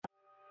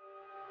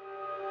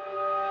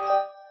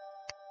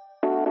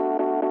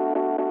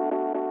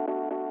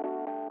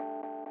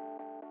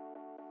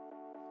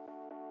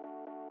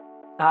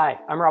Hi,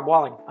 I'm Rob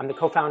Walling. I'm the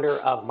co-founder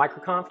of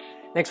MicroConf.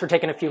 Thanks for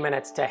taking a few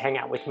minutes to hang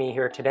out with me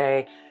here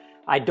today.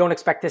 I don't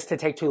expect this to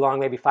take too long,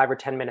 maybe 5 or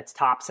 10 minutes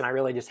tops, and I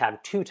really just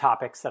have two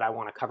topics that I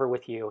want to cover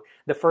with you.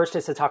 The first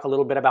is to talk a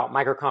little bit about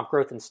MicroConf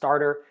Growth and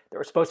Starter that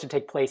were supposed to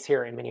take place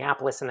here in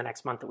Minneapolis in the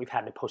next month that we've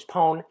had to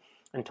postpone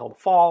until the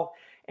fall.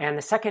 And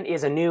the second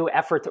is a new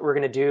effort that we're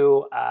going to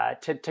do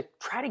to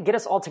try to get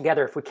us all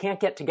together. If we can't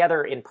get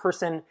together in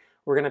person,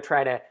 we're going to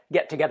try to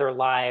get together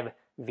live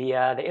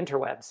via the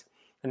interwebs.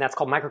 And that's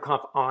called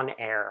MicroConf On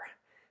Air.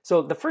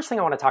 So the first thing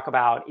I want to talk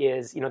about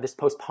is, this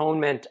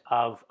postponement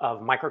of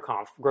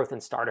MicroConf Growth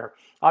and Starter.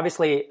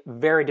 Obviously,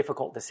 very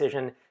difficult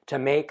decision to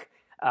make.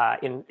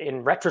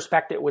 In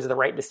retrospect, it was the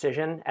right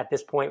decision. At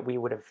this point, we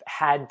would have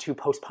had to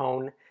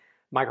postpone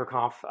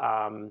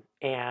MicroConf.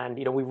 And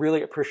we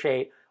really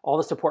appreciate all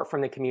the support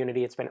from the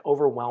community. It's been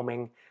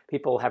overwhelming.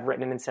 People have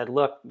written in and said,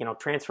 look,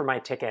 transfer my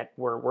ticket.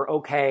 We're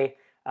okay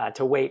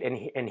to wait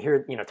and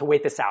hear, to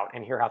wait this out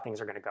and hear how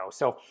things are going to go.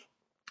 So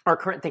our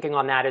current thinking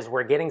on that is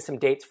we're getting some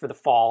dates for the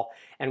fall,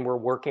 and we're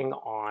working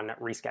on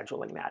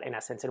rescheduling that in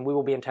essence. And we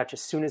will be in touch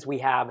as soon as we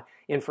have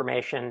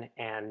information,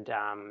 and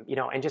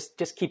and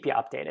just keep you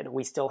updated.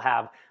 We still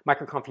have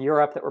MicroConf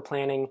Europe that we're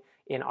planning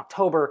in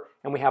October,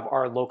 and we have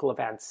our local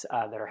events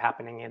that are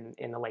happening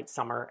in the late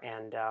summer,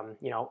 and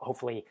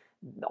hopefully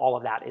all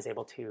of that is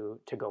able to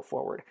go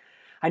forward.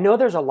 I know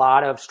there's a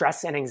lot of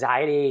stress and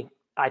anxiety,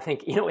 I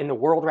think, in the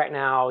world right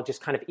now,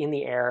 just kind of in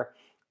the air,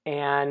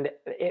 and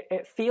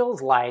it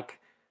feels like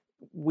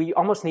we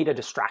almost need a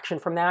distraction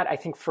from that. I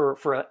think for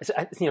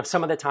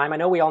some of the time, I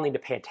know we all need to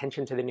pay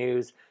attention to the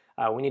news.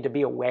 We need to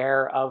be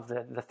aware of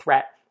the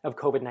threat of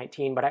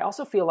COVID-19, but I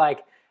also feel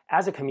like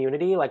as a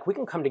community, like we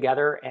can come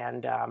together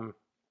and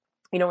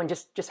and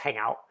just hang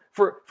out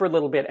for a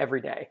little bit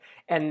every day.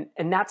 And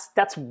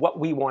that's what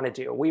we want to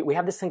do. We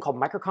have this thing called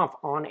MicroConf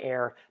On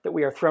Air that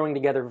we are throwing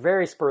together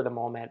very spur of the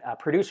moment.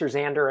 Producer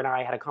Xander and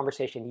I had a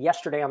conversation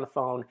yesterday on the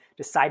phone,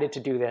 decided to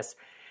do this.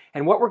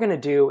 And what we're going to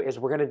do is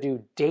we're going to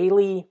do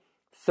daily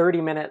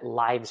 30-minute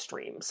live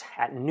streams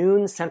at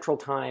noon Central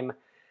Time,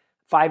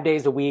 5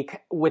 days a week,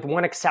 with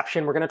one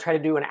exception. We're going to try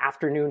to do an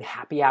afternoon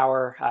happy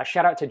hour.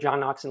 Shout out to John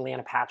Knox and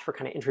Leanna Patch for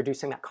kind of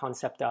introducing that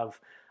concept of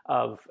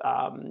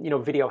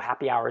video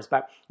happy hours.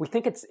 But we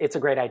think it's a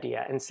great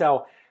idea. And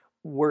so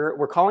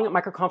we're calling it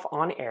MicroConf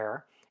On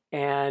Air.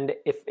 And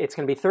if it's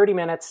going to be 30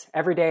 minutes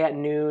every day at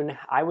noon,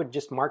 I would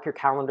just mark your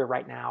calendar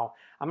right now.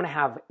 I'm going to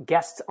have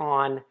guests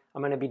on.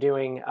 I'm going to be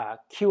doing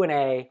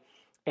Q&A.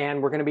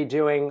 And we're going to be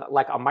doing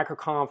like a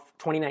MicroConf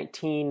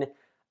 2019,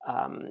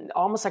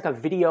 almost like a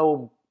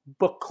video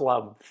book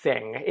club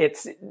thing.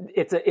 It's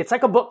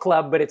like a book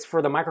club, but it's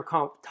for the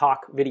MicroConf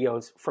talk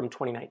videos from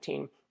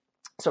 2019.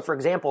 So for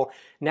example,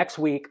 next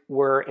week,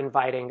 we're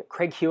inviting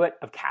Craig Hewitt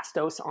of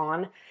Castos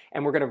on,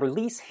 and we're going to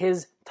release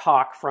his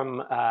talk from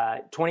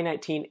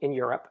 2019 in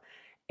Europe,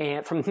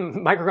 and from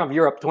MicroConf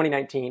Europe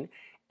 2019.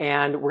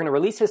 And we're going to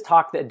release his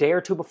talk the day or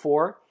two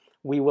before.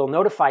 We will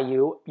notify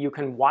you. You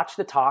can watch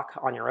the talk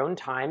on your own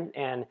time.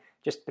 And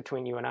just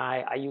between you and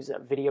I use a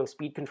video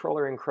speed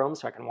controller in Chrome,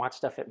 so I can watch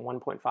stuff at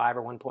 1.5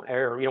 or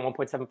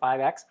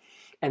 1.75x.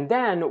 And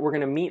then we're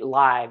going to meet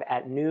live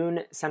at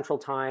noon Central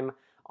Time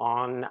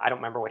on, I don't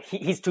remember what,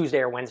 he's Tuesday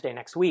or Wednesday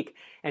next week.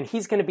 And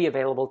he's going to be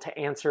available to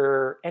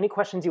answer any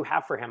questions you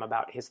have for him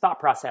about his thought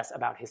process,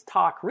 about his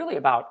talk, really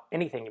about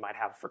anything you might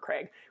have for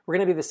Craig. We're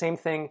going to do the same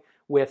thing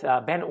with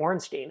Ben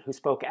Orenstein, who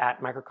spoke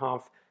at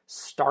MicroConf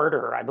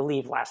Starter, I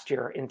believe, last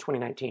year in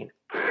 2019.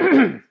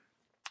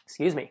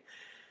 Excuse me.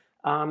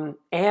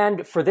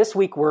 And for this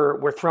week,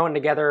 we're throwing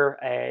together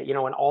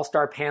an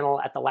all-star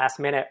panel at the last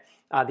minute.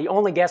 The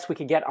only guest we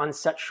could get on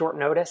such short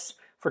notice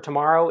for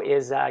tomorrow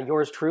is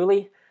yours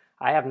truly.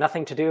 I have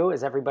nothing to do,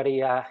 as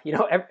everybody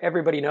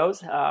everybody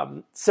knows.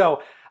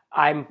 So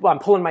I'm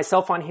pulling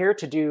myself on here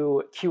to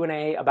do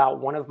Q&A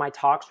about one of my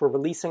talks. We're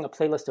releasing a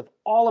playlist of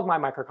all of my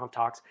MicroConf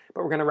talks,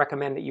 but we're going to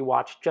recommend that you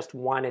watch just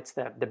one. It's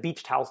the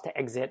Beach Towels to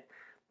Exit,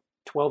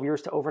 12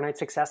 Years to Overnight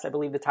Success, I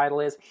believe the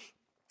title is.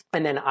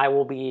 And then I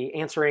will be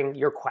answering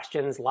your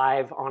questions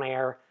live on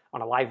air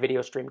on a live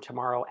video stream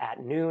tomorrow at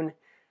noon.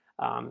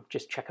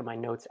 Just checking my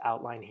notes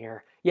outline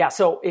here. Yeah,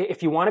 so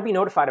if you want to be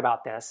notified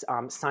about this,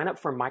 sign up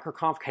for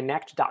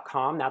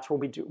microconfconnect.com. That's where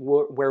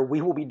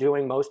we will be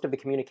doing most of the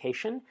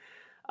communication.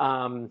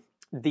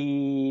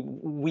 We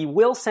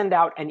will send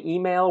out an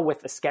email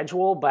with a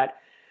schedule, but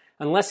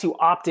unless you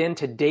opt in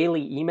to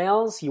daily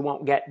emails, you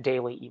won't get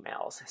daily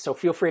emails. So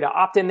feel free to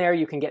opt in there.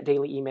 You can get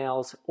daily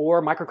emails,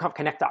 or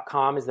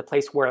microconfconnect.com is the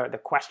place where the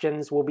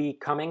questions will be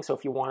coming. So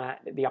if you want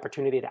the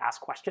opportunity to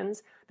ask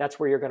questions, that's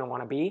where you're going to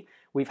want to be.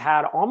 We've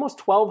had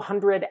almost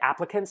 1,200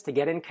 applicants to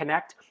get in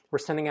Connect. We're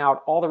sending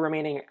out all the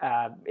remaining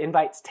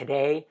invites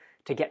today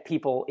to get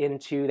people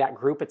into that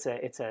group. It's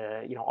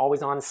a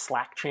always on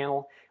Slack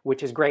channel,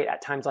 which is great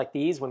at times like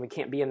these when we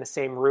can't be in the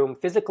same room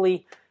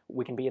physically.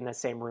 We can be in the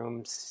same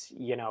rooms,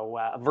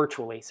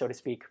 virtually, so to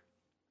speak.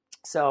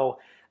 So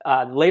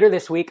later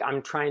this week,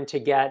 I'm trying to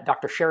get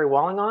Dr. Sherry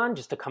Walling on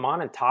just to come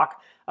on and talk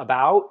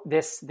about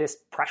this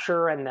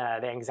pressure and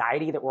the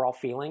anxiety that we're all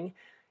feeling.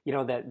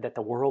 that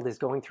the world is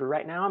going through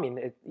right now. I mean,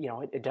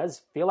 it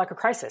does feel like a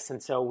crisis.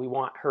 And so we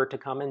want her to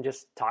come and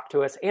just talk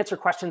to us, answer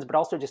questions, but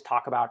also just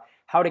talk about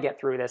how to get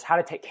through this, how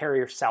to take care of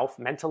yourself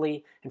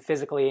mentally and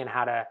physically, and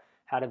how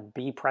to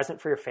be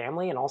present for your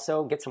family, and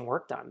also get some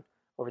work done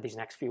over these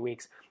next few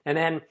weeks. And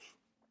then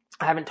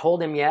I haven't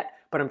told him yet,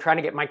 but I'm trying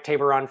to get Mike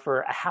Tabor on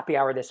for a happy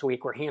hour this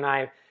week where he and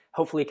I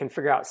hopefully can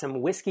figure out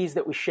some whiskeys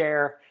that we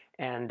share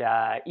and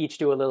each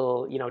do a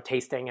little,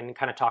 tasting and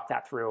kind of talk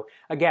that through.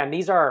 Again,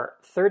 these are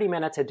 30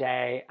 minutes a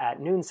day at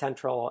noon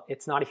Central.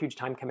 It's not a huge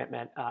time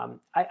commitment.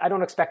 I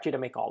don't expect you to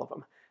make all of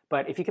them,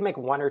 but if you can make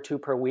 1 or 2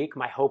 per week,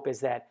 my hope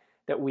is that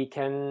we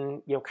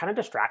can, kind of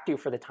distract you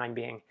for the time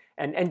being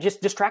and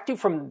just distract you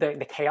from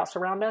the chaos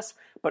around us,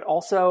 but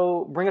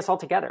also bring us all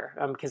together,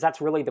 because that's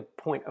really the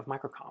point of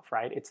MicroConf,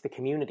 right? It's the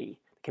community.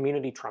 The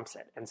community trumps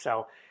it. And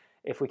so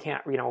if we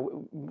can't,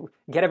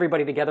 get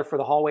everybody together for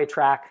the hallway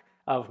track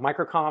of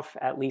MicroConf,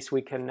 at least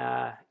we can,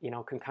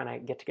 can kind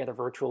of get together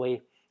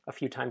virtually a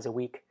few times a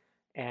week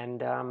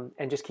and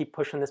just keep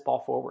pushing this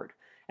ball forward.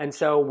 And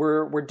so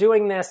we're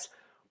doing this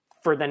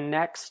for the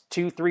next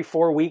 2, 3,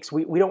 4 weeks.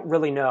 We don't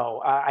really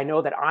know. I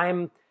know that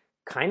I'm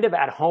kind of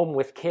at home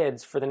with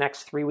kids for the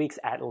next 3 weeks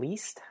at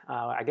least.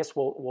 I guess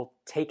we'll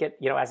take it,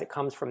 as it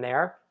comes from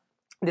there.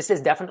 This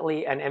is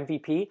definitely an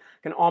MVP.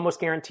 I can almost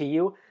guarantee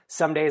you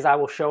some days I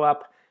will show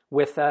up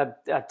with a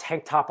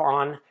tank top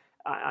on.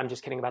 I'm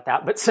just kidding about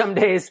that. But some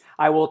days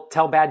I will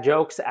tell bad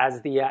jokes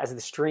as the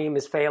stream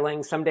is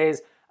failing. Some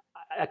days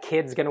a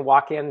kid's going to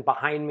walk in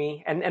behind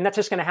me, and that's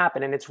just going to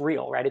happen. And it's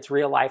real, right? It's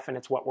real life, and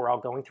it's what we're all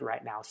going through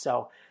right now.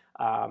 So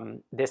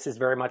this is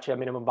very much a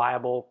minimum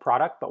viable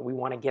product, but we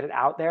want to get it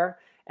out there,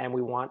 and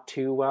we want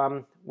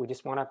to. We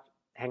just want to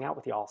hang out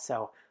with y'all.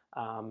 So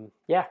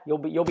you'll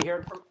be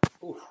hearing from.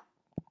 Oof,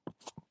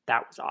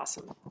 that was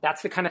awesome.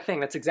 That's the kind of thing.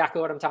 That's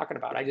exactly what I'm talking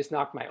about. I just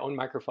knocked my own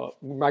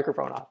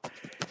microphone off.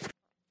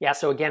 Yeah.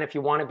 So again, if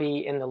you want to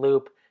be in the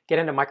loop, get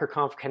into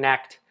MicroConf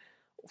Connect.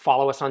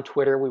 Follow us on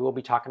Twitter. We will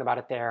be talking about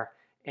it there.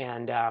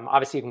 And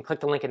obviously, you can click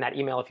the link in that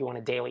email if you want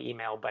a daily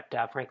email. But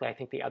frankly, I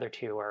think the other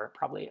two are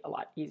probably a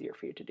lot easier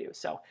for you to do.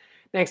 So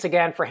thanks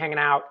again for hanging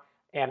out.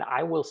 And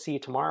I will see you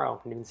tomorrow,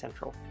 noon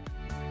Central.